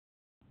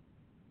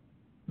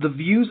The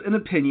views and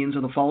opinions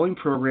of the following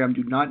program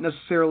do not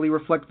necessarily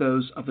reflect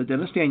those of the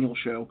Dennis Daniel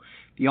Show,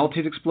 the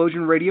Altitude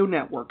Explosion Radio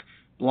Network,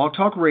 Blog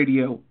Talk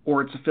Radio,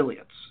 or its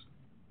affiliates.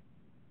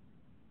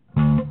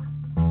 This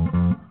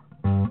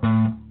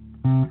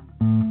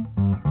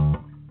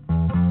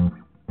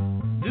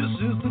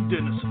is the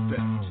Dennis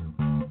Effect,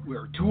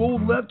 where two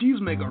old lefties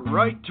make a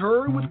right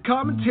turn with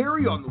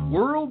commentary on the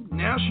world,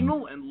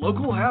 national, and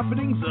local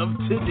happenings of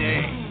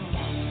today.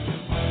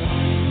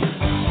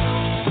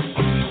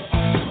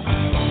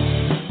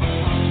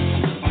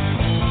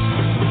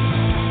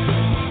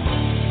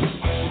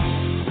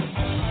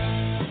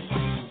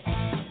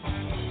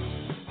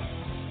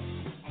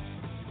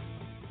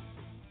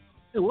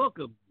 Hey,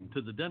 welcome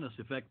to the Dennis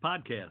Effect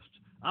Podcast.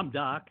 I'm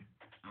Doc.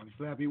 I'm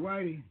Slappy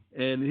Whitey.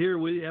 And here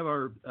we have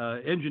our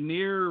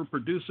engineer,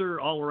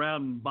 producer,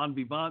 all-around bon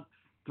vivant,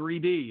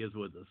 3D is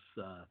with us.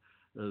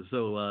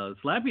 So,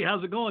 Slappy,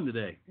 how's it going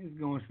today? It's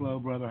going slow,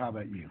 brother. How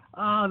about you?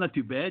 Not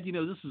too bad. You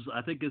know, this is,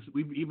 I think,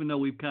 even though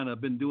we've kind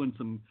of been doing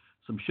some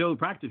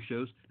practice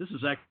shows, this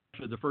is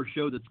actually the first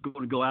show that's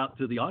going to go out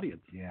to the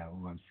audience. Yeah,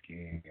 I'm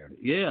scared.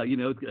 Yeah, you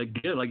know,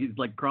 again,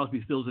 like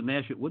Crosby, Stills, and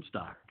Nash at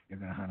Woodstock. They're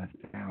going to hunt us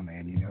down,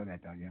 man. You know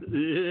that, don't you?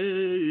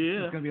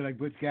 Yeah. It's going to be like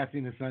Butch Cassidy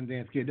and the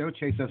Sundance Kid. They'll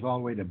chase us all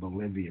the way to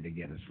Bolivia to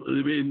get us. I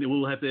mean,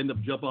 we'll have to end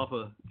up jump off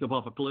a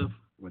cliff.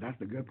 Well, that's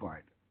the good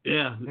part.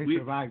 Yeah. They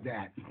survived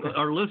that.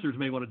 Our listeners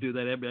may want to do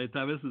that every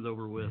time this is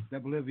over with.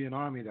 That Bolivian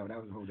army, though, that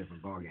was a whole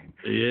different ballgame.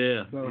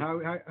 Yeah. So how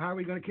are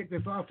we going to kick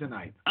this off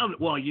tonight?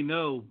 Well, you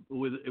know,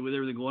 with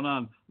everything going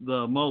on,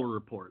 the Mueller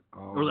report.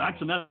 Oh. Or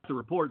actually not the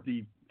report,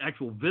 the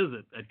actual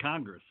visit at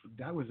Congress.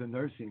 That was a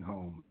nursing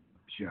home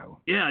show.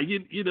 Yeah,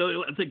 you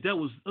know, I think that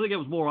was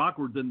more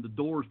awkward than the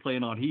Doors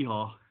playing on Hee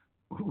Haw.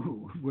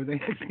 Ooh, were they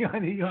actually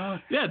on Hee Haw?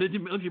 Yeah, don't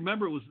you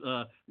remember it was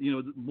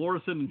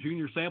Morrison and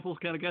Junior Samples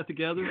kind of got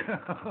together?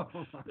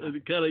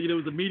 Kind of, you know, it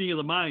was the meeting of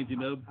the minds, you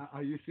know.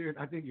 Are you serious?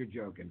 I think you're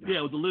joking. Yeah,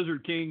 it was the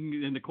Lizard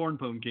King and the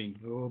Cornpone King.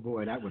 Oh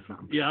boy, that was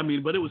something. Yeah, I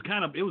mean, but it was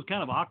kind of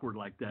awkward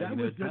like that. That you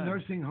know, was the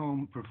nursing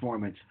home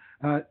performance.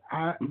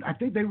 I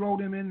think they rolled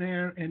him in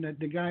there, and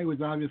the guy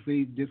was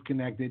obviously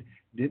disconnected,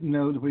 didn't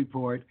know the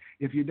report.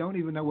 If you don't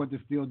even know what the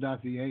Steele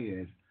dossier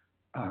is,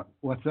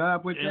 what's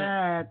up with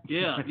that?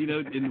 Yeah, you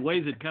know, in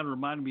ways it kind of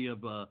reminded me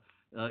of,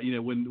 you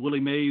know, when Willie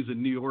Mays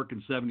in New York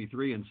in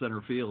 '73 in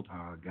center field.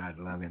 Oh, God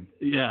love him.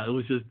 Yeah, it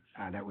was just.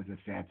 That was a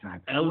sad time.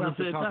 We'll have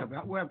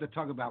to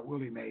talk about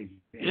Willie Mays.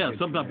 Yeah,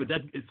 sometime, but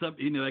that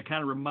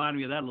kind of reminded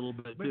me of that a little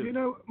bit but too. You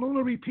know,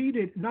 Mueller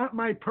repeated, "Not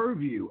my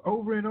purview,"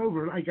 over and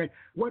over.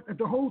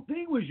 The whole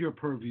thing was your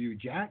purview,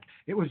 Jack.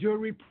 It was your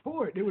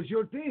report. It was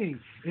your thing,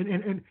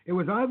 and it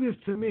was obvious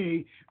to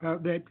me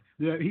that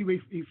he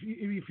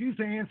refused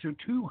to answer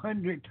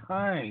 200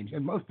 times,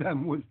 and most of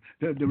them was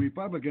the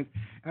Republicans.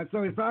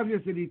 So it's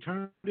obvious that he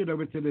turned it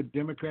over to the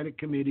Democratic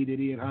committee that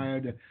he had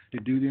hired to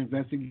do the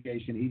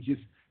investigation. He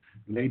just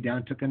laid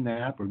down, took a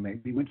nap, or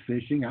maybe went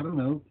fishing. I don't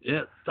know.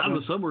 Yeah, some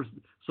were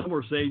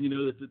saying, you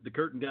know, that the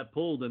curtain got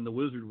pulled and the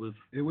wizard was.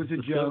 It was a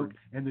joke,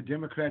 and the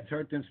Democrats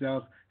hurt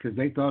themselves because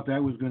they thought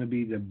that was going to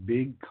be the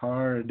big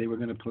card. They were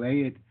going to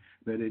play it,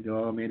 but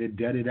it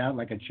deaded out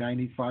like a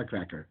Chinese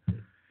firecracker.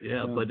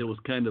 Yeah, but it was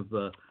kind of.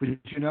 But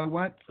you know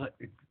what?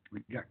 We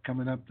got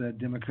coming up the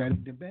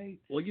Democratic debate.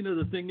 Well, you know,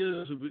 the thing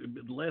is,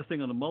 the last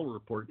thing on the Mueller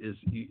report is,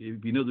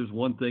 you know, there's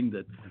one thing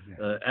that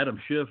Adam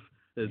Schiff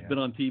has been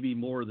on TV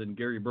more than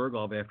Gary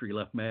Berghoff after he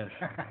left MASH.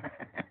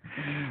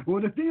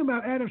 Well, the thing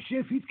about Adam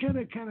Schiff, he's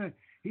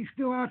he's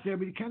still out there,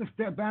 but he kind of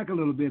stepped back a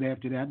little bit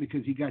after that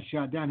because he got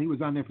shot down. He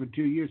was on there for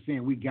 2 years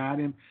saying, we got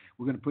him,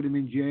 we're going to put him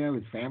in jail,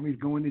 his family's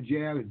going to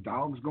jail, his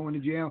dog's going to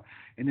jail,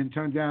 and then it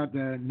turns out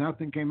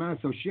nothing came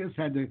out. So Schiff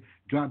had to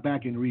drop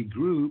back and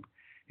regroup,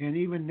 and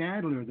even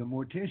Nadler, the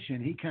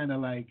mortician, he kind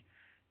of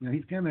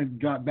he's kind of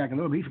dropped back a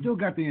little bit. He's still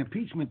got the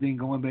impeachment thing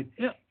going, but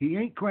he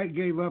ain't quite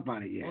gave up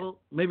on it yet. Well,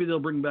 maybe they'll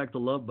bring back the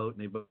Love Boat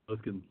and they both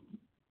can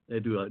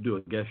do a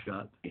guest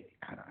shot.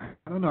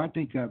 I don't know. I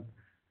think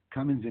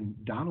Cummins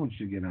and Donald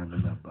should get on the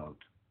Love Boat.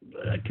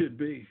 That could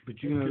be. But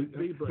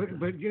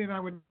but getting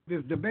on with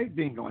this debate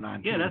thing going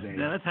on. Yeah,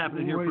 that's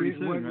happening here pretty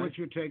soon. Right? What's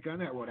your take on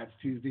that? Well, that's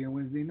Tuesday and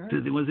Wednesday night.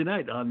 Wednesday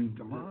night on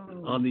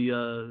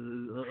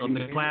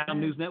the Clown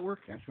News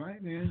Network. That's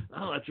right, man.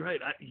 Oh, that's right.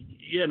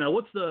 Now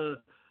what's the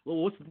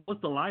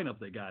lineup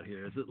they got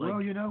here? Is it like?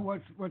 Well, you know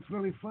what's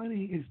really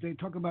funny is they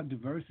talk about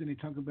diversity, they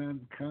talk about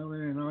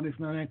color and all this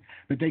and all that,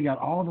 but they got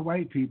all the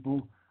white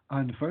people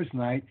on the first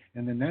night,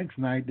 and the next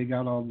night they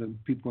got all the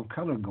people of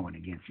color going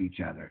against each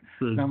other.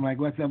 So I'm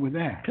like, what's up with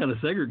that? Kind of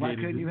segregated. Why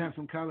couldn't you have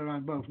some color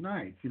on both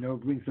nights? You know,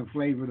 bring some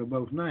flavor to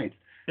both nights.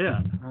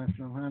 Yeah.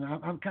 So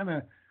I'm kind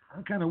of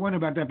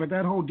wondering about that. But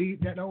that whole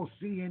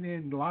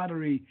CNN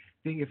lottery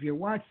thing, if you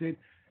watch it,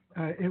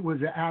 it was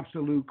an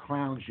absolute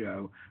clown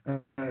show.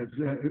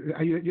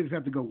 You just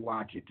have to go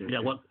watch it. Yeah.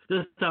 Well,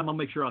 this time I'll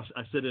make sure I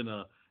sit in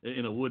a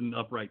wooden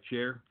upright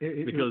chair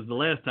because the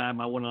last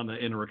time I went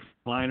in a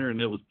recliner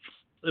and it was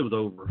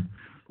over.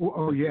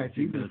 Oh, yeah,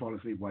 so you can fall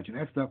asleep watching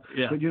that stuff.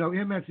 Yeah. But, you know,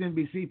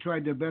 MSNBC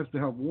tried their best to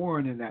help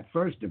Warren in that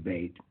first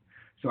debate.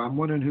 So I'm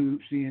wondering who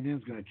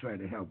CNN's going to try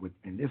to help with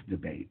in this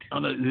debate.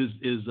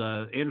 Is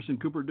Anderson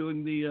Cooper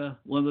doing the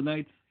one of the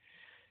nights?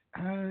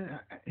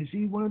 Is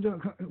he one of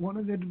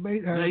the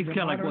debate? Yeah, he's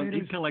kind of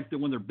like the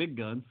one of their big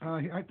guns.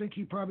 I think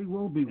he probably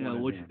will be one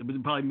of them.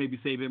 But probably maybe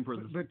save him for.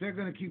 But they're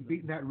going to keep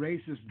beating that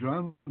racist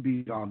drum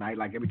beat all night.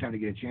 Like every time they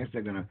get a chance,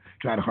 they're going to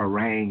try to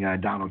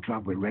harangue Donald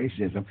Trump with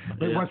racism.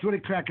 But what's really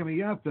cracking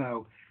me up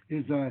though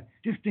is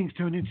this thing's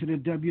turned into the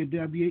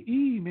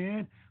WWE,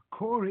 man.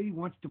 Corey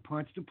wants to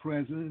punch the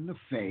president in the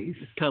face.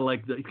 It's kind of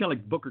like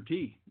Booker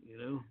T, you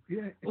know.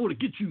 Yeah. I want to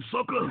get you,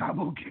 sucker. I'm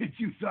gonna get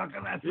you,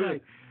 sucker. That's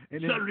right.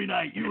 And Saturday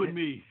night, you and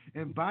me.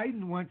 And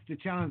Biden wants to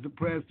challenge the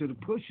press to the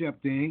push-up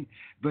thing,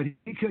 but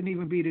he couldn't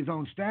even beat his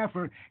own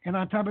staffer. And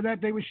on top of that,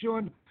 they were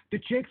showing the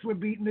chicks were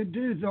beating the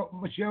dudes.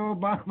 Michelle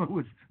Obama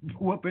was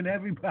whooping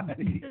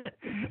everybody.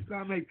 So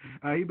I'm like,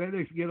 he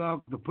better get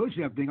off the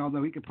push-up thing,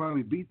 although he could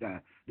probably beat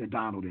the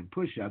Donald in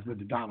push-ups, but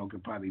the Donald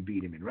could probably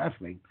beat him in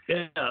wrestling.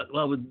 Yeah,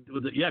 well,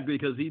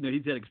 because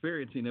he's had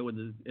experience,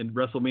 in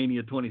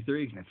WrestleMania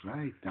 23. That's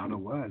right.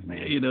 Donald was,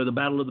 man. The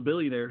Battle of the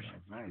Billionaires.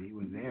 That's right. He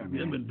was there,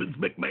 man. Him and Vince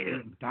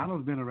McMahon.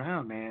 Donald's been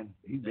around, man.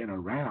 He's been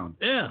around.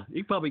 Yeah,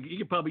 he could probably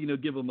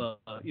give him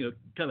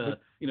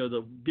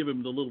give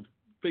him the little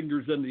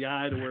fingers in the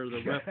eye to where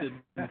the ref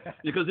didn't,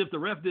 because if the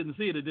ref didn't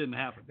see it, it didn't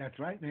happen. That's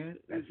right, man.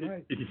 That's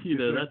right.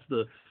 That's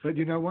the. But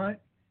you know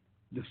what?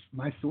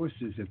 My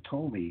sources have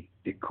told me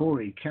that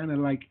Corey kind of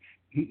like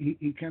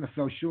he kind of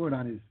fell short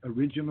on his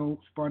original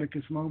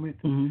Spartacus moment.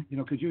 Mm-hmm.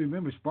 Because you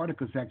remember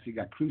Spartacus actually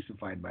got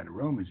crucified by the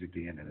Romans at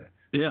the end of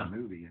the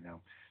movie.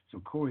 So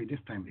Corey this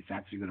time is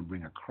actually going to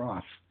bring a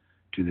cross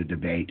to the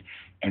debate,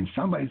 and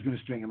somebody's going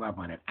to string him up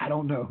on it. I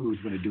don't know who's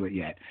going to do it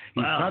yet.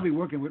 He's probably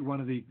working with one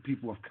of the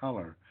people of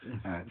color.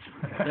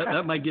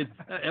 That might get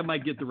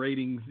the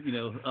ratings,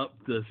 up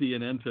to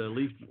CNN to at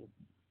least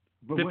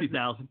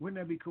 50,000. Wouldn't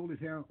that be cool as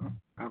hell?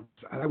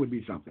 That would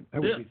be something.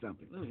 That would be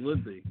something. It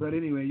would be. But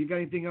anyway, you got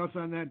anything else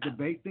on that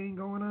debate thing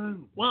going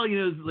on? Well,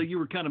 like you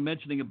were kind of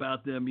mentioning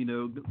about them,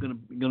 going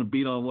to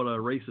beat on what a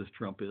racist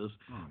Trump is,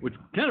 which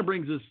kind of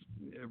brings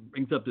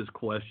up this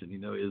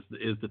question.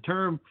 Is the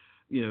term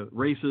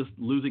racist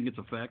losing its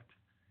effect?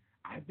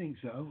 I think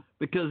so.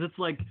 Because it's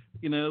like,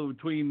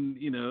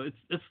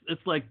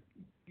 it's like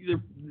they're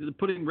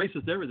putting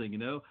racist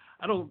everything,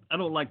 I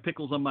don't like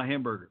pickles on my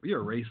hamburger.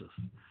 You're a racist.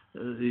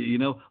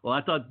 Well,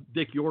 I thought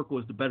Dick York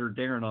was the better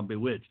Darren on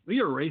Bewitched. Well,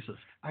 you're a racist.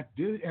 I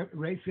do.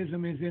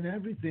 Racism is in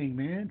everything,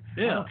 man.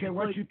 Yeah. I don't care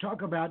what you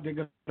talk about. They're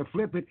going to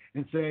flip it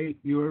and say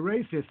you're a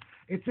racist.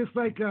 It's just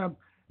like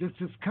this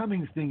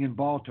Cummings thing in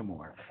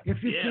Baltimore.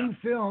 If you've seen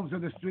films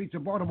of the streets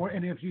of Baltimore,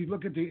 and if you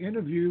look at the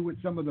interview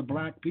with some of the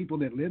black people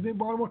that live in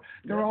Baltimore,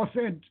 they're all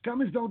saying,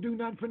 Cummings don't do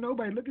nothing for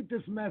nobody. Look at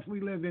this mess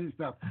we live in and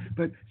stuff.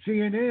 But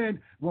CNN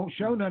won't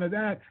show none of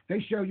that.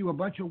 They show you a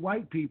bunch of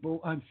white people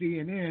on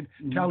CNN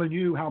telling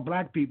you how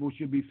black people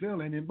should be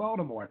feeling in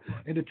Baltimore.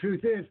 And the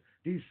truth is,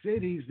 these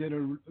cities that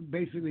are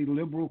basically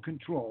liberal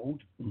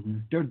controlled,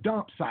 they're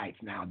dump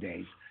sites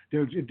nowadays.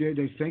 They're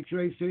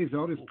sanctuary cities,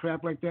 all this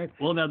crap like that.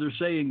 Well, now they're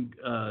saying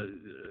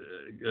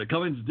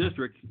Cummings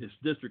District, it's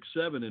District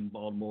 7 in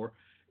Baltimore.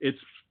 It's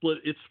split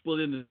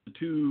into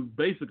two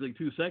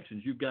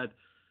sections. You've got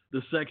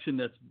the section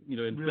that's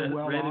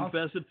rat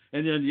infested,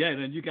 and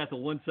then you got the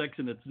one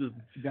section that's just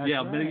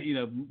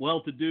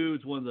well-to-do.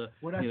 It's one of the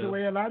the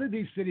way a lot of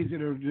these cities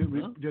that are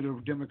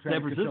Democratic.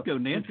 San Francisco,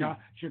 Nancy,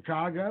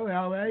 Chicago,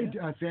 L.A.,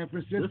 San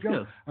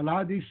Francisco. A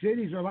lot of these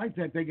cities are like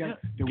that. They got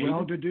the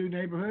well-to-do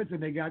neighborhoods,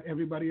 and they got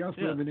everybody else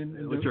living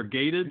in which are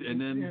gated,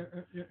 and then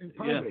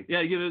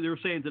they were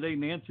saying today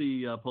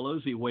Nancy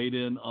Pelosi weighed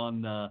in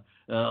on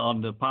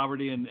the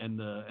poverty and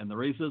the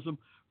racism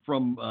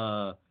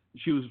from.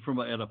 She was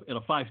at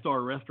a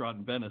 5-star restaurant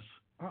in Venice,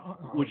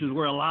 which is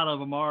where a lot of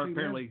them are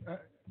apparently.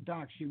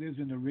 Doc, she lives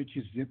in the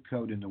richest zip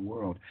code in the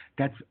world.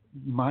 That's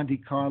Monte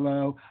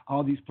Carlo,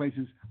 all these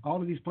places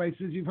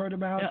you've heard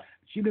about. Yeah.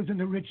 She lives in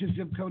the richest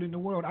zip code in the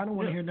world. I don't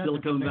want to hear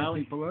nothing from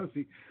Nancy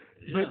Pelosi.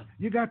 But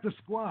you got the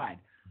squad.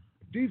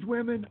 These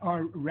women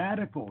are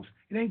radicals.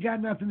 It ain't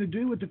got nothing to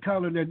do with the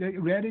color. They're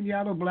red and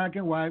yellow, black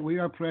and white. We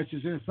are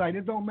precious in sight.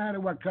 It don't matter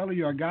what color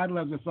you are. God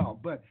loves us all.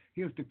 But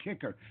here's the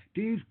kicker.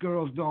 These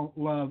girls don't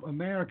love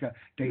America.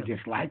 They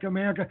dislike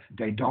America.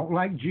 They don't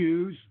like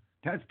Jews.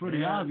 That's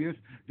pretty obvious.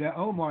 That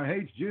Omar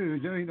hates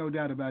Jews. There ain't no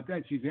doubt about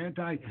that. She's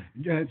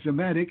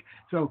anti-Semitic.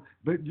 So,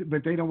 but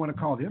they don't want to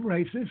call them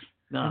racist.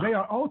 No. They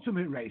are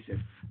ultimate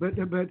racists, but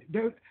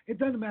it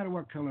doesn't matter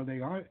what color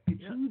they are.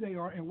 It's who they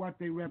are and what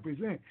they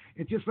represent.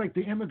 It's just like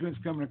the immigrants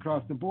coming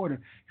across the border.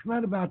 It's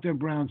not about their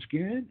brown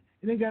skin.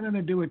 It ain't got nothing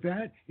to do with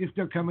that. If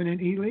they're coming in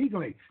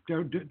illegally,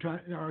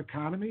 our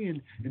economy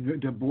and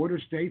the border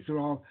states are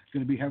all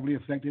going to be heavily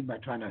affected by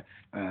trying to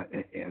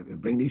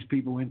bring these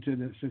people into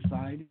the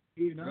society.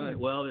 Right.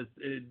 Well,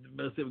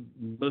 most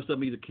of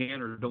them either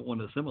can or don't want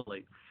to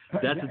assimilate.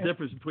 That's the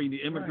difference between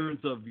the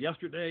immigrants of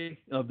yesterday,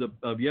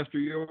 of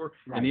yesteryear,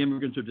 and the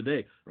immigrants of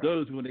today. Right.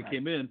 Those, when they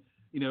came in,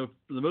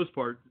 for the most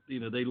part, they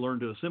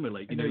learned to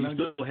assimilate. You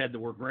still had to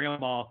where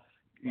grandma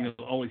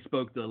only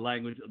spoke the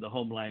language, the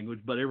home language,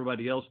 but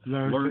everybody else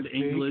learned Learned to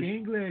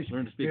English.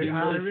 Learned to speak the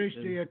English. Irish,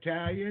 the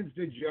Italians,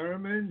 the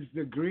Germans,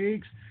 the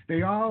Greeks,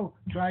 they all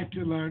tried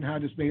to learn how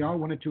to. They all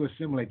wanted to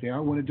assimilate. They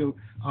all wanted to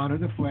honor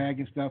the flag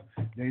and stuff.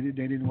 They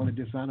didn't want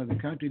to dishonor the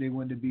country. They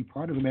wanted to be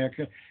part of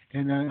America.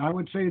 And I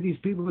would say to these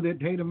people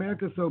that hate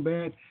America so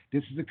bad,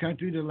 this is the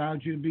country that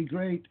allowed you to be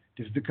great.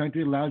 This is the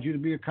country that allows you to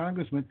be a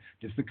congressman.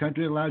 This is the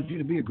country that allows you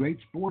to be a great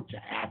sports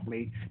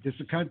athlete. This is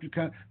the country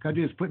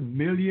that's putting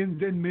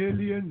millions and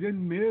millions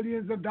and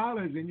millions of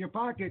dollars in your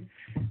pocket.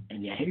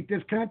 And you hate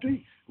this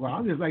country? Well,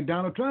 I'm just like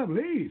Donald Trump.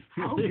 Leave.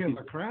 I don't give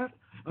a crap.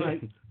 All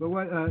right.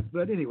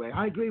 But anyway,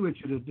 I agree with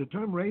you. The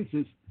term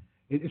racist,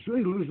 it's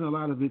really losing a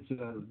lot of its.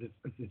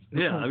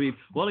 Yeah, I mean,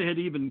 well, they had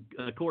even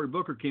Cory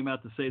Booker came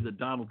out to say that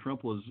Donald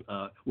Trump was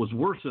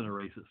worse than a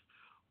racist.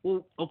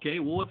 Well, okay.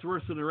 Well, what's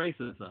worse than a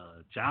racist?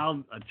 A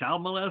child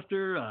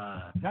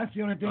molester? That's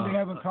the only thing they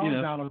haven't called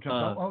Donald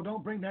Trump.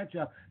 Don't bring that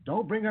child.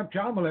 Don't bring up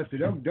child molester.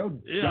 Don't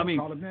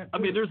call him that. I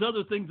mean, there's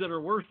other things that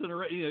are worse than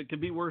it can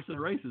be worse than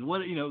a racist.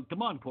 What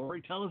come on,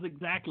 Cory, tell us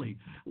exactly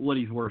what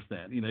he's worse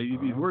than.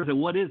 He's worse than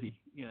what is he?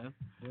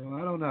 Well,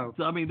 I don't know.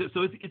 So I mean,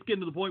 so it's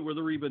getting to the point where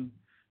they're even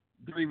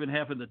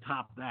having to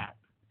top that.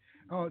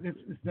 Oh, it's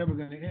never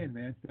going to end,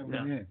 man. It's never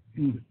going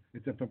to end.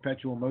 It's a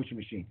perpetual motion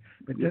machine.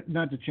 But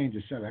not to change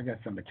the subject, I got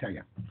something to tell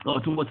you. Oh,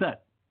 so what's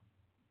that?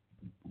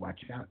 Watch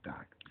out,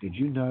 Doc. Did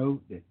you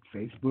know that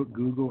Facebook,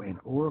 Google, and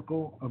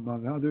Oracle,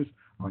 among others,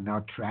 are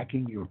now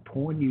tracking your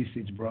porn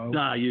usage, bro?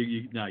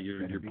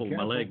 You're pulling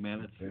my leg,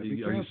 man. Are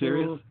you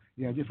serious?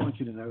 Yeah, I just want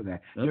you to know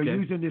that. Okay. They're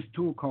using this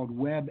tool called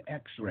Web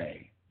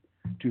X-ray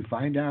to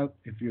find out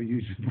if you're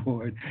using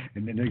porn,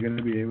 and then they're going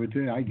to be able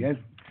to, I guess,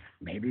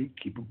 maybe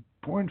keep a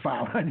porn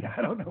file on you.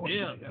 I don't know.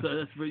 So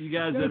that's for you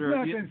guys There's that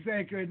are. Nothing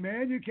sacred,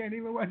 man. You can't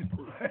even watch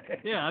porn.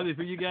 Yeah, I mean,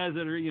 for you guys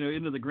that are,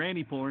 into the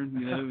granny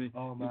porn,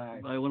 oh my!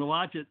 I want to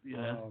watch it.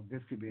 Oh, this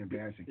could be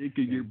embarrassing. It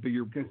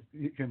could.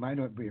 It might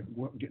not be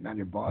getting on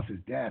your boss's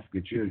desk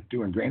that you're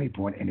doing granny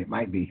porn, and it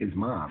might be his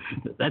mom.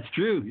 That's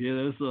true.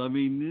 So I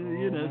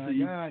mean, so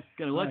you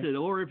gotta watch it.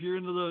 Or if you're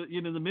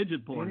into the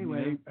midget porn.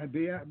 Anyway,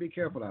 be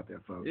careful out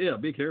there, folks. Yeah,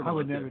 be careful. I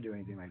would never do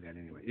anything like that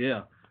anyway.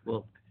 Yeah.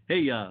 Well,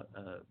 hey,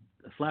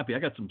 Slappy, I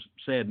got some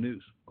sad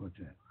news. What's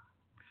that?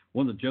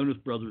 One of the Jonas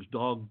Brothers'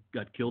 dog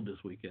got killed this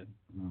weekend.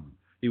 Mm.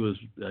 He was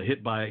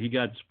he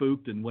got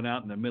spooked and went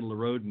out in the middle of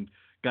the road and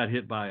got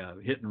hit by a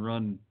hit and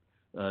run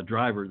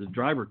driver. The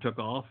driver took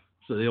off,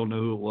 so they don't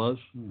know who it was.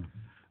 Mm.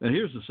 And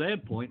here's the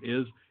sad point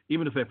is,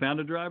 even if they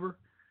found a driver,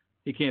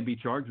 he can't be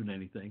charged with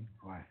anything.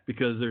 Why?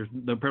 Because there's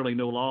apparently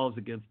no laws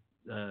against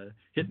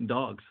hitting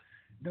dogs.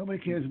 Nobody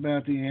cares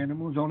about the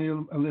animals. Only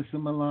Alyssa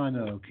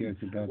Milano cares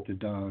about the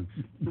dogs.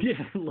 Yeah,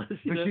 but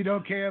she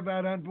don't care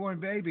about unborn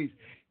babies.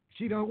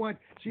 She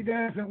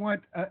doesn't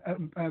want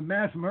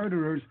mass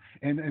murderers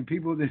and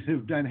people that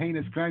have done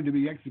heinous crime to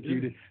be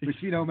executed. But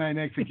she don't mind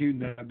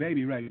executing a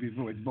baby right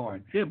before it's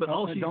born. Yeah, but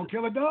don't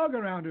kill a dog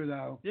around her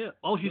though. Yeah,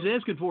 all she's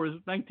asking for is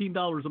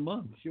 $19 a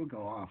month. She'll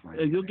go off.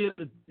 You'll get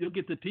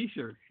the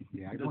T-shirt.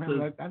 Yeah,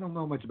 I don't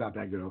know much about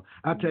that girl.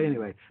 I'll tell you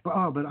anyway. But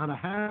on a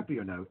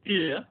happier note.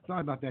 Yeah.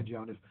 Sorry about that,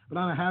 Jonas. But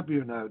on a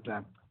happier note,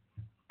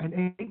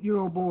 an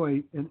 8-year-old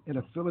boy in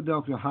a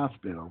Philadelphia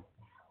hospital,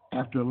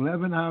 after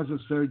 11 hours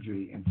of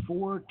surgery and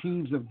 4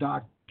 teams of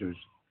doctors,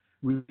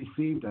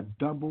 received a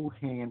double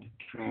hand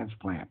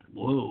transplant.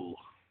 Whoa.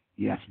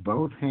 Yes,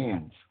 both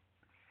hands.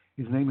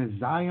 His name is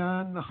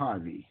Zion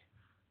Harvey.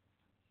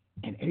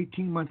 And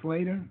 18 months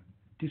later,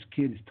 this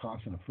kid is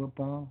tossing a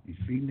football. He's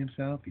feeding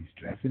himself. He's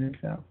dressing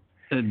himself.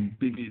 And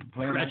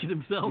scratching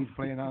himself? He's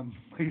playing on,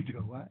 he's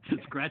doing what?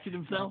 Scratching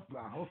himself?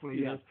 Hopefully,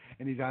 yes.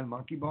 And he's on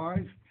monkey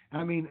bars.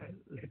 I mean,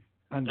 it's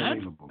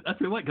unbelievable. That's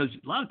pretty much, because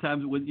a lot of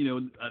times when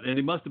and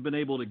he must have been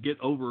able to get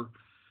over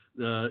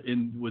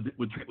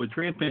with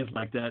transplants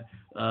like that.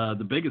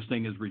 The biggest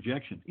thing is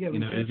rejection. Yeah,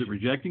 is it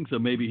rejecting? So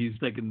maybe he's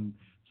taking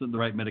the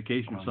right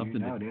medication or something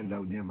to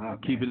him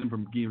up, keep him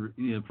from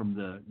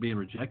being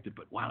rejected.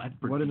 But wow, that's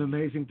pretty. What an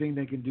amazing thing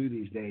they can do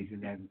these days in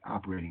that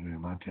operating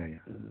room, I'll tell you.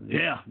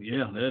 Yeah,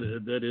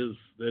 that is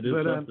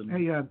something.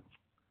 Hey, I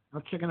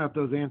was checking out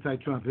those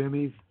anti-Trump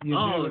Emmys. You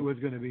knew it was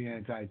going to be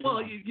anti-Trump.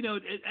 Well,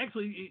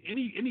 actually,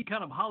 any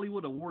kind of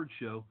Hollywood award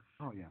show.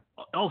 Oh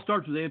yeah. All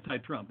starts with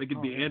anti-Trump. It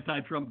could be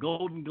anti-Trump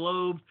Golden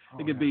Globes.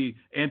 It could be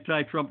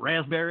anti-Trump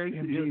Raspberry.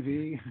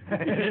 MTV.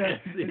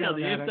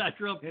 The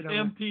anti-Trump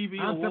MTV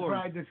I'm Award.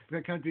 I'm surprised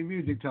the Country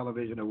Music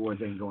Television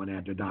Awards ain't going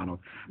after Donald.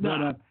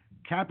 But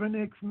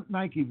Kaepernick's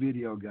Nike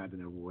video got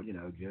an award.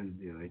 Just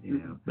do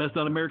it. Best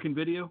on American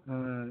Video.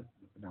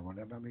 What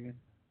about me again?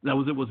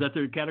 Was that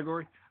their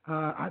category?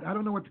 I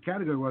don't know what the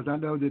category was. I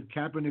know that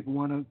Kaepernick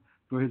won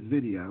for his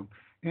video.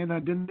 And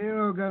De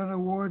Niro got an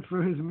award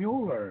for his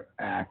Mueller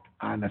act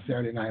on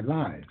Saturday Night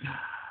Live.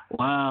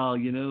 Wow,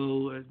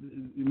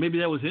 maybe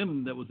that was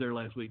him that was there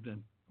last week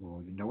then.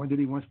 Well, no wonder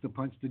he wants to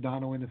punch the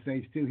Donald in the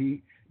face too.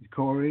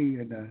 Corey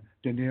and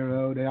De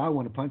Niro, they all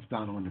want to punch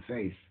Donald in the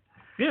face.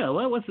 Yeah,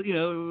 well, what's it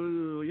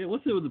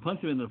with the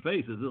punch him in the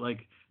face? Is it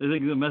like they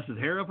think he's gonna mess his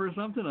hair up or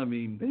something? I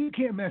mean, You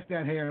can't mess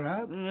that hair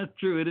up. that's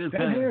true. It is.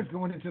 That hair is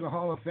going into the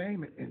Hall of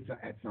Fame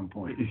at some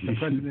point. The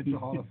Presidential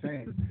Hall of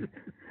Fame.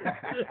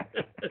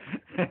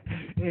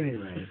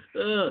 Anyway.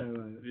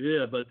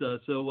 Yeah, but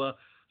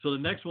so the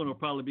next one will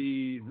probably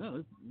be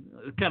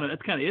that's kind of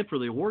it for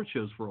the award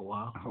shows for a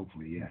while.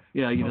 Hopefully, yes.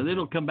 Yeah,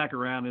 it'll come back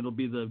around. It'll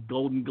be the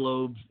Golden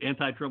Globes,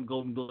 anti-Trump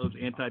Golden Globes,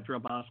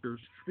 anti-Trump Oscars.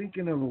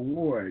 Speaking of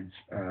awards,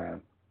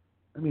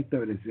 let me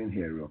throw this in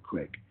here real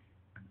quick.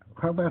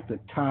 How about the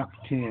top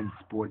 10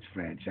 sports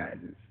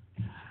franchises?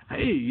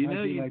 Hey, you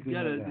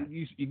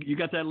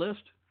got that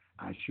list?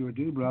 I sure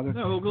do, brother.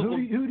 No, who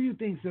do you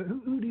think?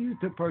 Who do you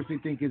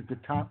personally think is the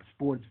top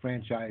sports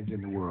franchise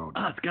in the world?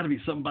 It's got to be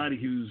somebody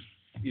who's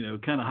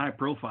kind of high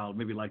profile,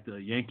 maybe like the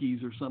Yankees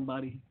or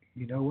somebody.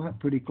 You know what?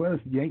 Pretty close.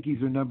 The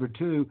Yankees are number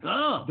 2.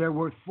 Oh. They're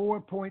worth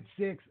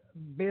 $4.6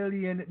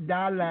 billion.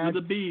 With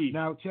a B.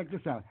 Now check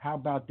this out. How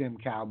about them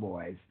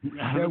Cowboys?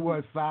 They're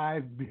worth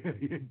 $5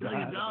 billion.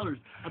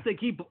 I think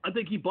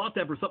he bought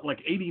that for something like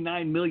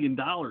 $89 million.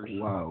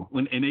 Whoa!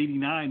 In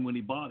 '89 when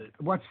he bought it.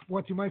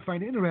 What you might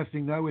find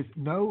interesting though is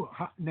no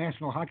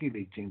National Hockey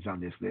League teams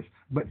on this list,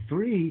 but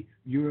 3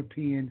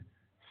 European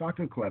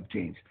soccer club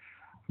teams: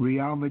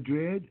 Real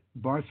Madrid,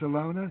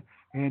 Barcelona,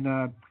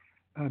 and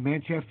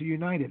Manchester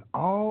United.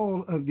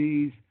 All of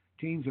these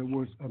teams are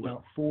worth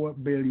about $4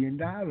 billion.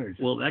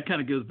 Well, that kind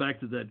of goes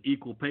back to that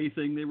equal pay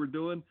thing they were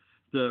doing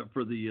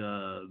for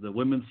the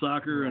women's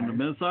soccer and the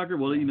men's soccer.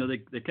 Well,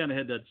 they kind of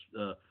had that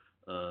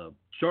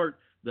chart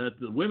that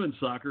the women's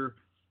soccer,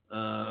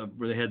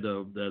 where they had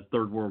the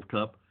Third World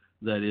Cup,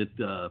 that it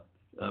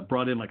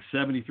brought in like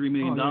 $73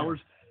 million. Oh, yeah.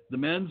 The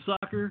men's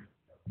soccer,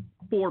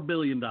 $4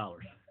 billion.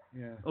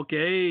 Yeah.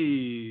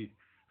 Okay.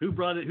 Who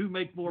brought it? Who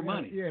make more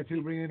money? Yeah,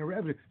 to bring in the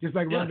revenue. Just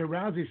like Ronda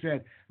Rousey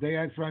said, they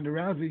asked Ronda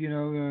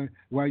Rousey,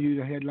 why you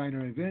the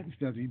headliner event and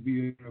stuff, you'd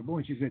be a boy.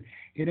 And she said,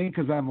 it ain't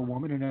because I'm a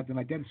woman or nothing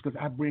like that. It's because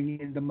I bring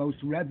in the most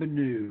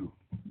revenue.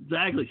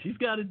 Exactly. She's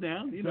got it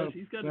down.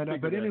 She's got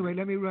it. But anyway,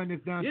 let me run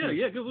this down.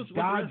 Yeah.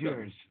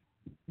 Dodgers,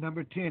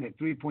 number 10 at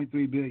 $3.3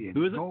 billion.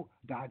 Who is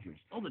it? Dodgers.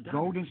 Oh, the Dodgers.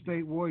 Golden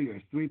State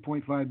Warriors,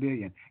 $3.5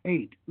 billion.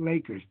 8,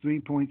 Lakers,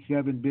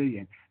 $3.7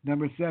 billion.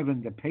 Number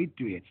 7, the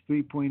Patriots,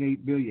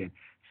 $3.8 billion.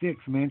 6,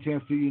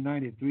 Manchester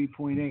United,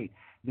 3.8.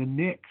 The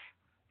Knicks,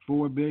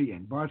 $4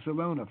 billion.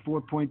 Barcelona,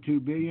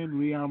 $4.2 billion.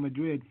 Real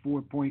Madrid,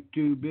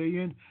 $4.2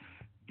 billion.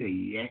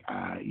 The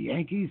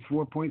Yankees,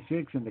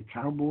 4.6, and the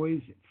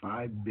Cowboys,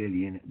 $5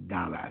 billion.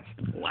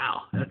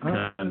 Wow, that's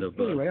kind of.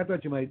 Anyway, I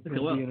thought you might be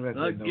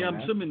interested. I'm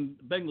assuming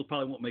Bengals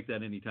probably won't make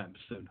that anytime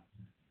soon.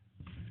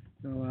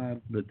 So,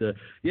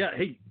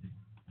 hey,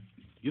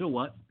 you know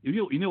what?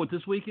 You know what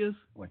this week is?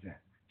 What's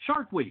that?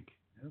 Shark Week.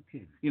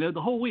 Okay.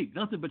 The whole week,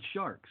 nothing but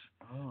sharks.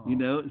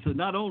 Oh. So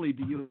not only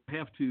do you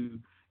have to,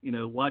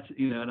 watch,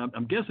 and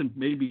I'm guessing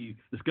maybe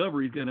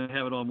Discovery's going to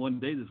have it on one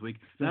day this week.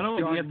 Not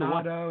only do you have to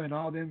watch and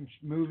all them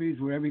movies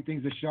where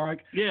everything's a shark.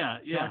 Yeah.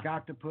 Shark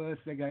octopus.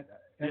 They got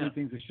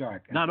everything's a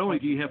shark. Not only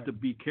do you have to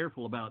be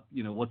careful about,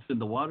 what's in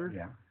the water.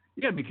 Yeah.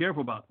 You got to be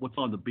careful about what's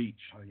on the beach.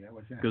 Oh yeah,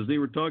 what's that? Because they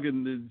were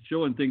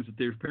showing things that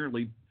there's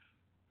apparently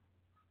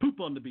poop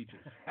on the beaches.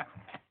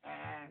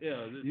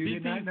 Yeah, you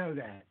did not know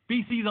that.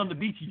 Feces on the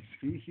beaches.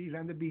 Feces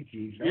on the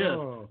beaches. Yeah.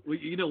 Oh.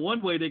 Well,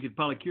 one way they could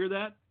probably cure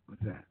that.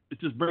 What's that? Is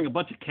just bring a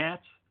bunch of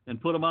cats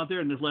and put them out there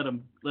and just let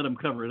them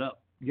cover it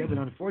up. Yeah, but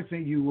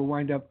unfortunately, you will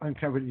wind up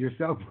uncovering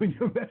yourself when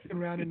you're messing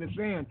around in the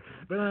sand.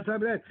 But on top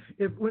of that,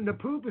 when the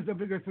poop is a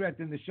bigger threat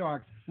than the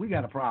sharks, we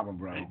got a problem,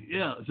 bro.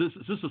 Yeah, is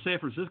this a San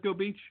Francisco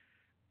beach?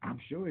 I'm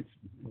sure it's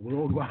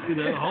worldwide.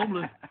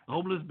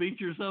 Homeless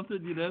beach or something.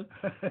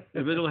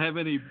 If they don't have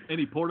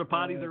any porta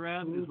potties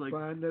around, it's like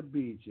on the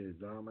beaches.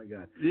 Oh my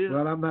God. Yeah.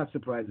 Well, I'm not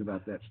surprised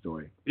about that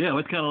story. Yeah,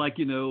 it's kind of like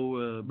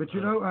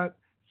But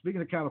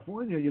speaking of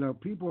California,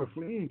 people are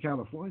fleeing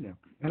California,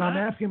 and I'm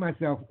asking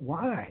myself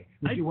why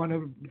would you want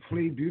to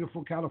flee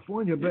beautiful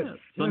California? But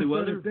sunny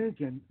weather,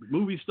 thinking,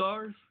 movie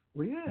stars.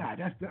 Well, yeah,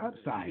 that's the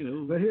upside.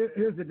 But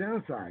here's the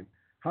downside.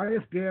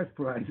 Highest gas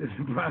prices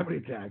and property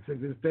taxes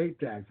and state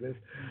taxes,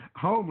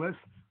 homeless,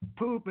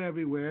 poop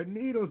everywhere,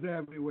 needles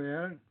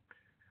everywhere.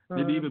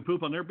 Maybe even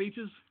poop on their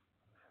beaches?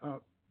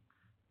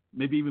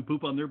 Maybe even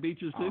poop on their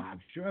beaches too? Oh,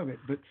 I'm sure of it.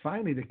 But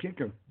finally, the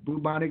kicker,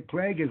 bubonic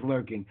plague is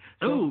lurking.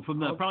 So,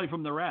 probably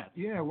from the rat.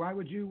 Yeah, why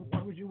would you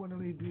want to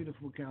leave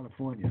beautiful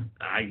California?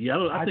 I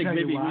think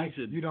maybe we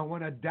should. You don't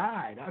want to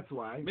die, that's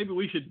why. Maybe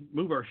we should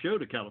move our show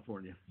to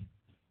California.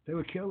 They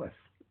would kill us.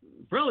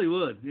 Probably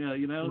would,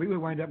 We would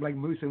wind up like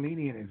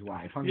Mussolini and his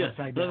wife,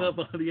 upside down.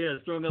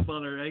 Strung up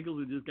on our ankles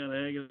and just kind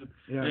of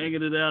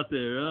hanging it out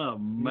there. Oh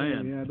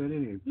man. Yeah, but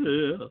anyway.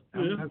 Yeah.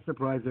 I'm not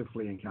surprised they're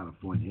fleeing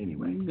California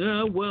anyway.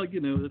 Yeah, well,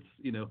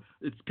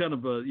 it's kind of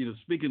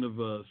speaking of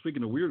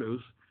weirdos.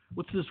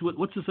 What's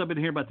this I've been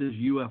hearing about this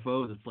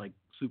UFO that's like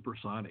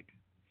supersonic?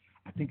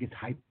 I think it's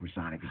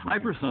hypersonic.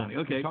 Hypersonic,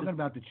 okay. We're talking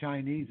about the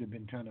Chinese have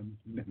been trying to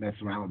mess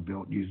around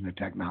with using the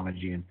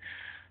technology and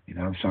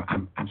So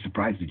I'm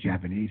surprised the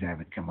Japanese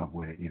haven't come up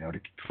with it, to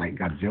fight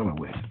Godzilla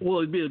with. Well,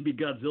 it'd be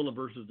Godzilla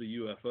versus the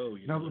UFO.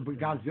 But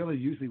Godzilla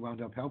usually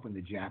wound up helping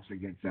the Japs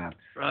against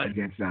right.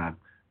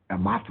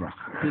 Mothra.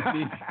 Does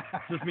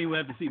this mean we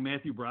have to see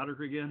Matthew Broderick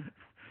again?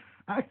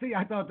 I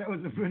thought that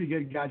was a pretty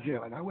good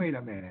Godzilla. Now wait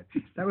a minute,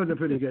 that was a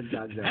pretty good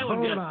Godzilla.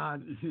 Hold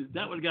on,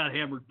 that one got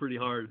hammered pretty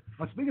hard.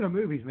 Well, speaking of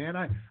movies, man,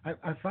 I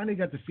finally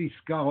got to see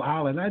Skull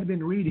Island. I'd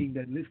been reading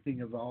the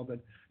listing of all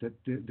the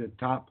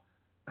top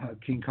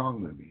King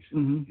Kong movies.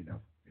 Mm-hmm.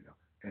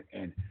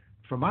 And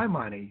for my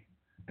money,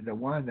 the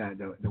one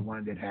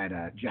that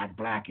had Jack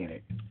Black in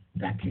it,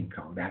 that King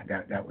Kong,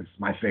 that was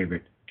my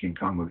favorite King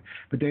Kong movie.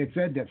 But they had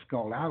said that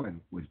Skull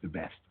Island was the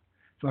best.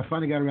 So I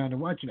finally got around to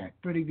watching that.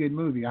 Pretty good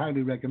movie. I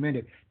highly recommend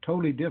it.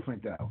 Totally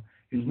different, though.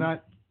 It's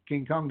not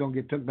King Kong don't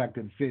get took back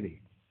to the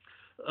city.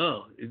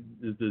 Oh,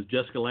 is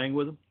Jessica Lange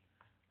with him?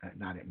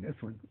 Not in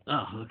this one.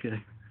 Oh,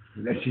 okay.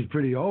 She's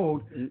pretty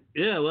old.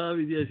 Yeah, well, I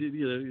mean, yeah,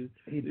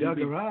 he dug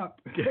her up.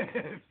 She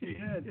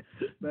had.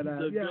 But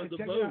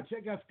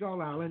check out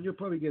Skull Island. You'll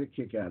probably get a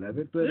kick out of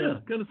it. But yeah,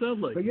 kind of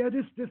sounds like. But yeah,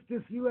 this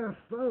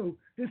UFO,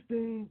 this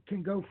thing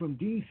can go from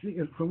D.C.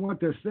 From what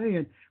they're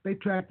saying, they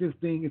track this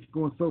thing. It's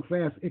going so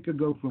fast, it could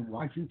go from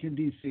Washington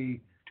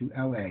D.C. to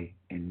L.A.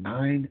 in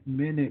 9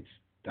 minutes,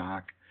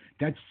 Doc.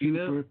 That's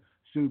super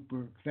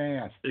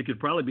fast. It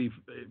could probably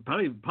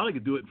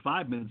could do it in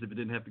 5 minutes if it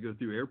didn't have to go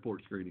through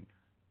airport screening.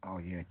 Oh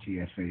yeah,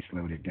 TSA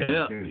slowed it down.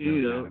 Yeah,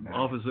 too,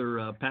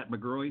 Officer Pat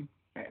McGroin.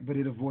 But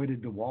it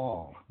avoided the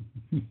wall.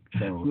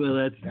 So well,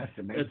 that's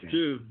amazing. That's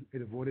true.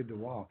 It avoided the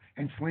wall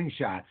and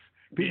slingshots.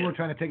 People were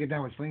trying to take it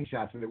down with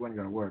slingshots, and it wasn't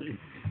going to work.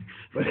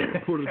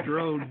 For the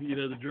drone,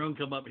 the drone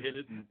come up and hit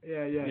it. And,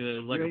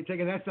 you ain't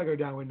taking that sucker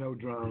down with no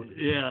drone.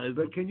 Yeah.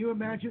 But can you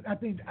imagine? I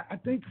think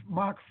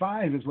Mach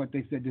 5 is what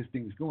they said this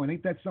thing's going.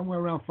 Ain't that somewhere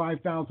around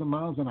 5,000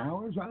 miles an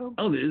hour or something?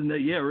 Oh, isn't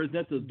that? Yeah, or is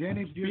that the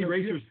Dennis, Speed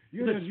Racers?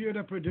 You're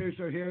the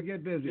producer here.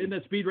 Get busy. Isn't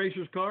that Speed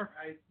Racers car?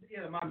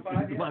 The Mach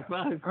 5. The Mach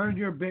 5. Earn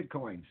your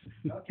bitcoins.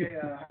 Okay.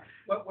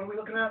 What are we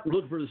looking at?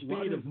 Look for the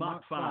speed of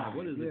Mach 5.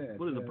 What is it? Yes,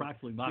 what is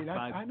approximately Mach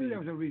 5? I knew there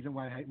was a reason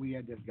why we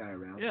had this guy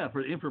around. Yeah,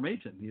 for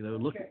information.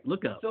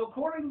 Look up. So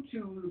according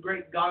to the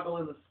Great Goggle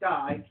in the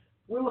Sky,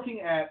 we're looking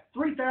at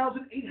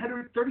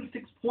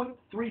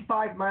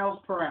 3,836.35 miles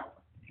per hour.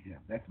 Yeah,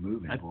 that's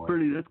moving, boy.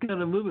 That's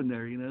kind of moving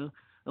there,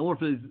 I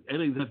wonder if these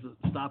aliens have to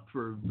stop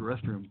for the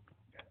restroom.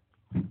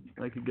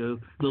 I could go.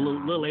 The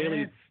little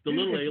alien.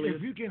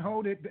 If you can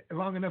hold it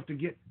long enough to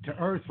get to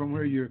Earth from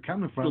where you're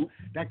coming from,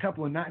 that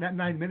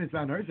 9 minutes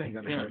on Earth ain't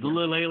gonna hurt. The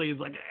little alien's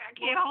like, I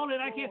can't hold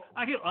it. I can't.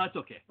 Oh, that's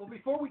okay. Well,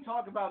 before we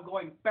talk about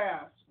going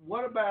fast,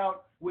 what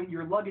about when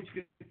your luggage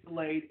gets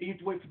delayed and you have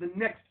to wait for the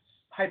next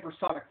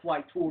hypersonic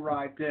flight to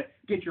arrive to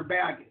get your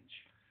baggage?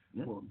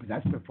 Yeah. Well, but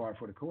that's the part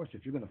for the course.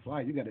 If you're going to fly,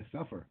 you got to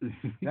suffer.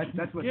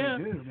 That's what they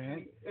do,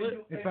 man.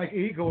 It's like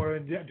Igor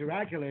and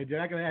Dracula.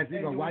 Dracula asked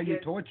Igor, why you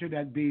torture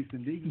that beast?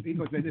 And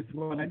Igor said, this is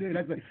what I do.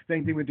 That's the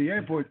same thing with the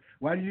airport.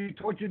 Why do you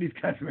torture these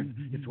customers?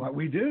 It's what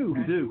we do.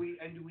 Do we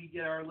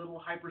get our little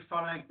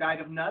hypersonic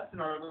bag of nuts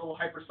and our little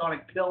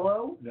hypersonic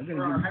pillow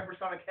or our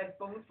hypersonic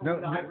headphones?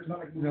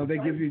 No, they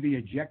give you the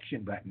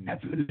ejection button.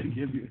 That's what they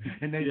give you.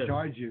 And they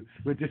charge you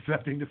with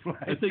disrupting the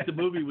flight. I think the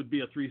movie would be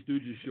a Three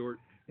Stooges short.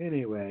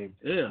 Anyway.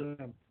 Yeah.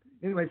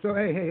 So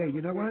hey,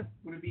 you know what?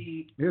 Would it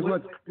be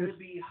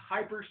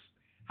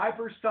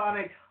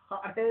hypersonic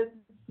hotheads?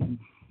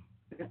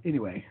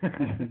 Anyway.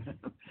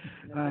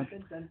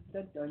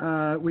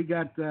 We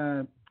got.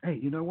 Hey,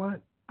 you know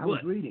what? I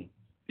was reading.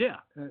 Yeah.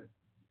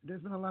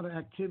 There's been a lot of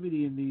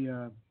activity in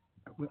the.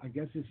 I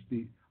guess it's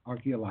the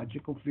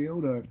archeological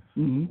field, or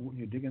when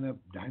you're digging up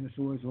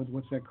dinosaurs.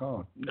 What's that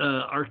called?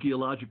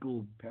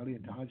 Archeological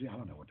paleontology. I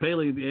don't know what.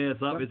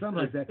 Something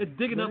like that. It's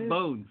digging up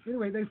bones.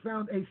 Anyway, they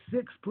found a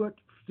 6 foot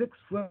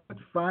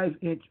 5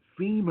 inch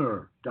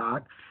femur,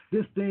 Doc.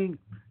 This thing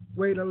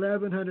weighed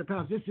 1,100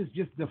 pounds. This is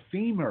just the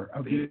femur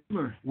of the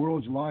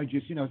world's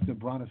largest. It's the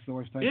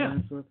brontosaurus type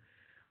dinosaur.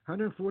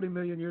 140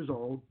 million years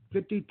old,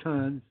 50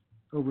 tons,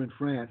 over in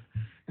France,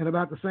 and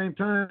about the same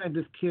time,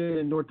 this kid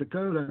in North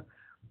Dakota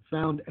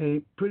found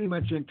a pretty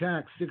much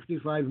intact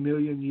 65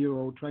 million year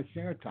old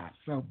Triceratops.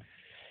 So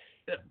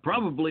it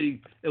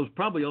was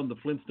probably on the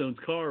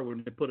Flintstones car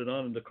when they put it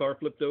on and the car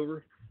flipped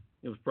over.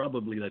 It was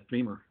probably that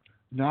femur.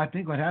 No, I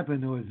think what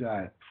happened was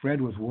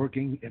Fred was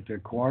working at their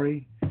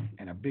quarry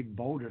and a big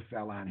boulder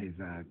fell on his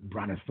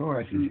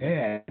brontosaurus, his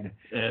head.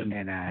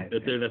 And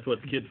that's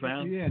what the kid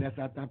found? Yeah,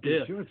 I'm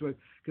pretty sure it's what,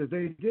 because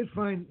they did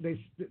find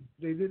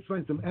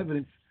some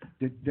evidence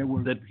that there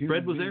were that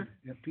Fred was there?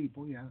 Yeah,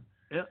 people, yeah.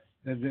 Yeah.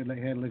 They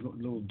had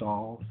little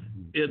dolls.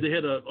 Yeah, they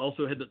had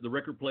also had the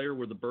record player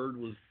where the bird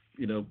was,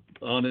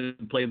 on it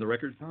and playing the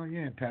records. Oh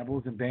yeah,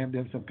 Pebbles and Bam.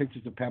 There's some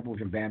pictures of Pebbles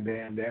and Bam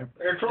Bam there.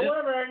 They're for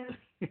living.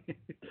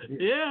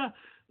 Yeah,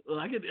 well,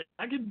 I could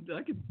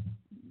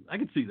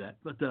see that,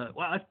 but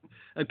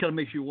it kind of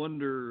makes you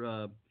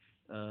wonder,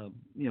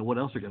 what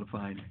else they're gonna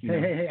find.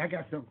 Hey, I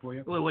got something for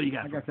you. Well, what do you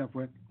got? I got something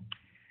for you.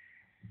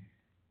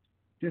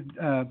 Just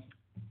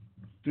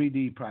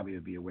 3D probably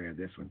would be aware of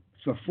this one.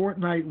 So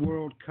Fortnite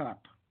World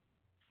Cup.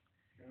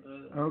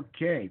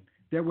 Okay.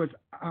 There was,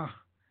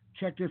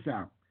 check this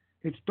out.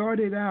 It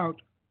started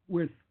out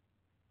with,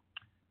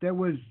 there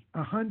was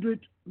 100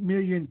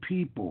 million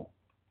people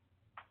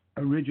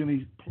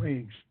originally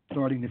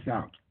starting this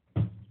out.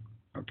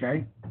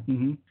 Okay?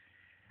 Mm-hmm.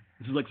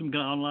 This is like some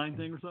kind of online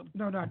thing or something?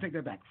 No, I take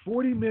that back.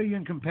 40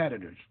 million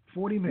competitors.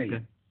 40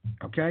 million.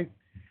 Okay?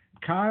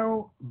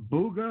 Kyle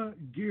Booga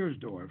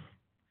Giersdorf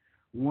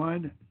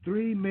won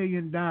 $3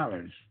 million.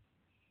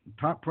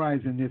 Top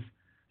prize in this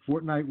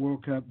Fortnite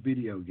World Cup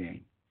video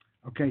game.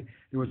 Okay?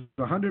 There was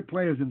 100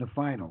 players in the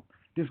final.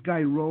 This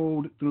guy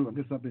rolled through them.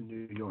 This up in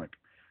New York.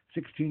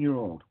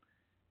 16-year-old.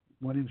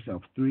 Won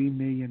himself $3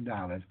 million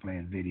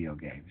playing video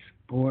games.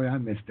 Boy, I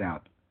missed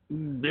out.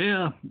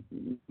 Yeah,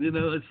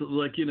 it's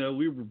like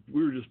we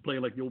were just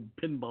playing like the old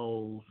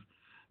pinballs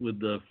with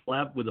the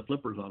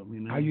flippers on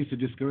them. I used to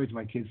discourage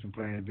my kids from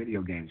playing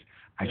video games.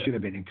 I should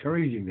have been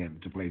encouraging them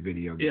to play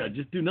video games. Yeah,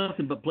 just do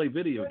nothing but play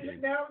video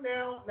games.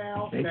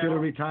 Now. They should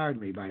have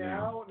retired me by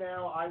now.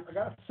 Now, I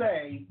gotta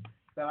say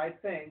that I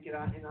think, and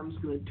I'm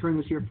just gonna turn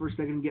this here for a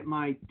second and get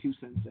my 2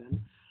 cents in.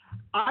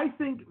 I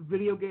think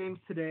video games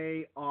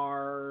today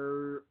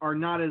are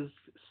not as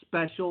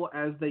special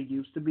as they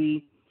used to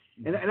be.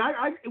 And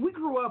we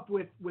grew up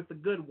with the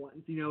good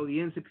ones, the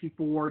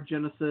N64,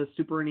 Genesis,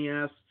 Super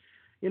NES.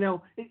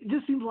 It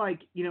just seems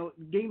like,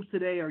 games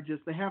today are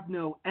just, they have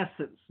no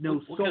essence, no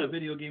soul. What kind of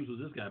video games was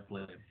this guy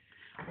playing?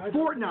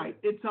 Fortnite.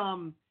 It's,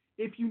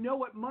 if you know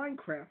what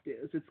Minecraft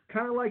is, it's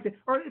kind of like,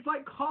 it's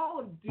like Call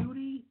of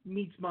Duty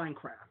meets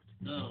Minecraft.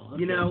 Oh,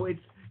 okay.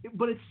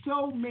 But it's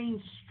so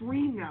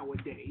mainstream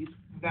nowadays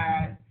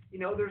that,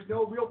 there's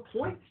no real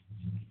point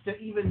to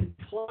even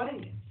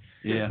playing it.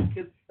 Yeah.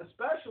 Because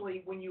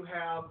especially when you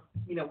have,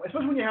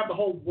 the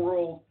whole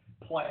world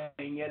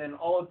playing it and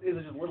all it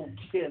is just little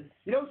kids.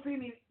 You don't see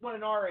anyone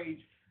in our age,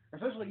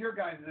 especially your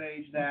guys'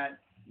 age, that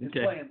is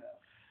playing this.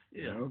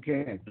 Yeah.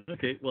 Okay.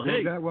 Well,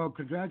 hey. Well,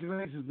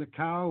 congratulations to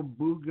Kyle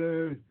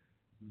Booger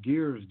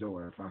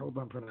Giersdorf. I hope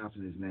I'm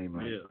pronouncing his name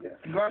right. Yeah.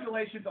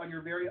 Congratulations on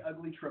your very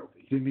ugly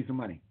trophy. Give me some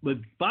money. But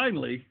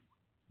finally,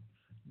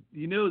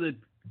 that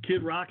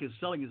Kid Rock is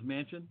selling his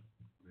mansion?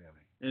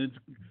 And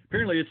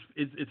apparently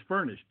it's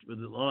furnished with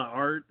a lot of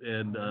art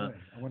and I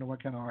wonder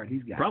what kind of art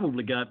he's got.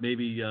 Probably got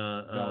maybe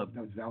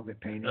velvet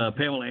painting.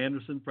 Pamela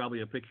Anderson,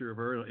 probably a picture of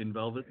her in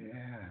velvet.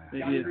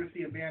 Yeah. You're going to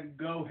see a Van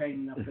Gogh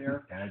hanging up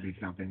there. That'd be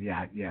something.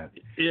 Yeah. Yeah.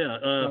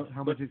 So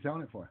how much are you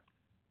selling it for?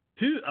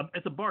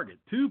 It's a bargain.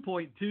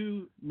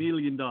 $2.2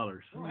 million. Well,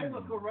 hey,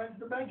 let's go run to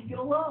the bank and get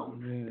a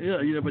loan.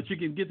 Yeah, but you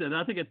can get that.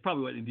 I think it's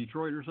probably in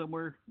Detroit or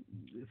somewhere.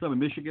 Some in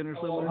Michigan or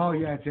somewhere. Oh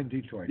yeah, it's in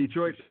Detroit.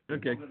 Detroit.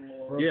 Okay.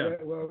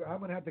 Well, I'm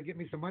gonna have to get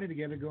me some money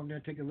together, go in there,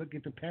 take a look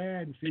at the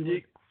pad, and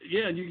see.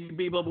 You can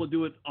be able to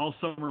do it all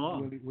summer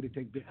long. Would he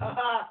take Bitcoin?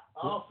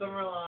 All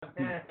summer long.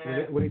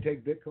 Would he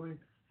take Bitcoin?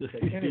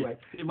 Okay. Anyway,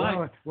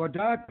 well,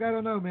 Doc, I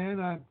don't know,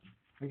 man.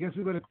 I guess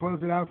we're gonna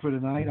close it out for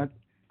tonight. I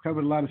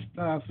covered a lot of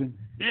stuff, and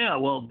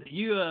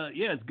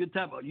it's a good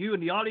time. You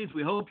and the audience,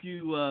 we hope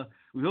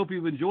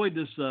you've enjoyed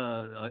this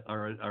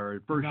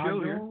our first show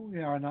here.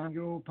 Yeah, our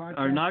inaugural podcast.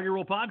 Our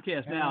inaugural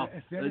podcast. Now,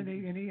 is there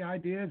any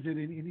ideas and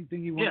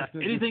anything you want?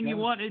 Anything you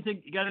want?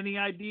 Anything? You got any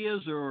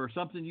ideas or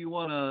something you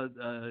want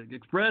to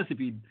express? If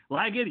you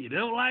like it, you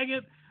don't like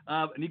it,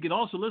 and you can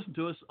also listen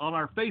to us on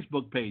our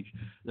Facebook page.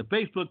 The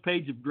Facebook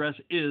page address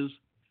is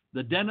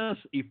the Dennis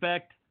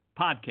Effect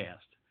Podcast.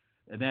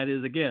 And that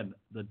is, again,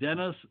 the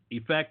Dennis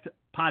Effect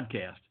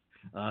Podcast.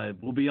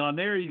 We'll be on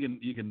there.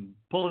 You can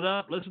pull it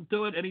up, listen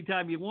to it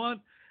anytime you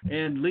want,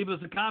 and leave us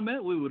a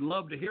comment. We would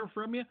love to hear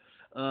from you.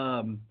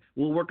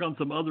 We'll work on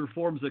some other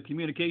forms of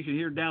communication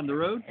here down the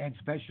road. And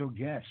special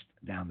guests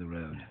down the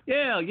road.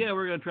 Yeah,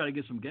 we're going to try to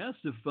get some guests.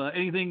 If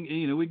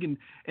anything, we can,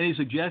 any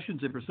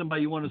suggestions, if there's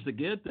somebody you want us to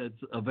get that's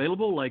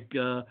available, like,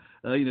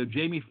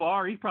 Jamie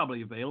Farr, he's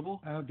probably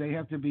available. They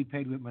have to be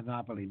paid with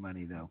Monopoly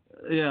money, though.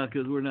 Yeah,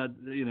 because we're not,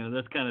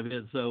 that's kind of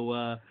it.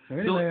 So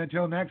anyway,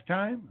 until next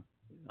time.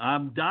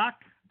 I'm Doc.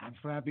 I'm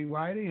Slappy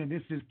Whitey, and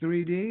this is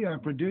 3D, our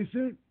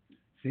producer.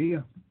 See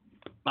ya.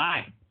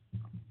 Bye.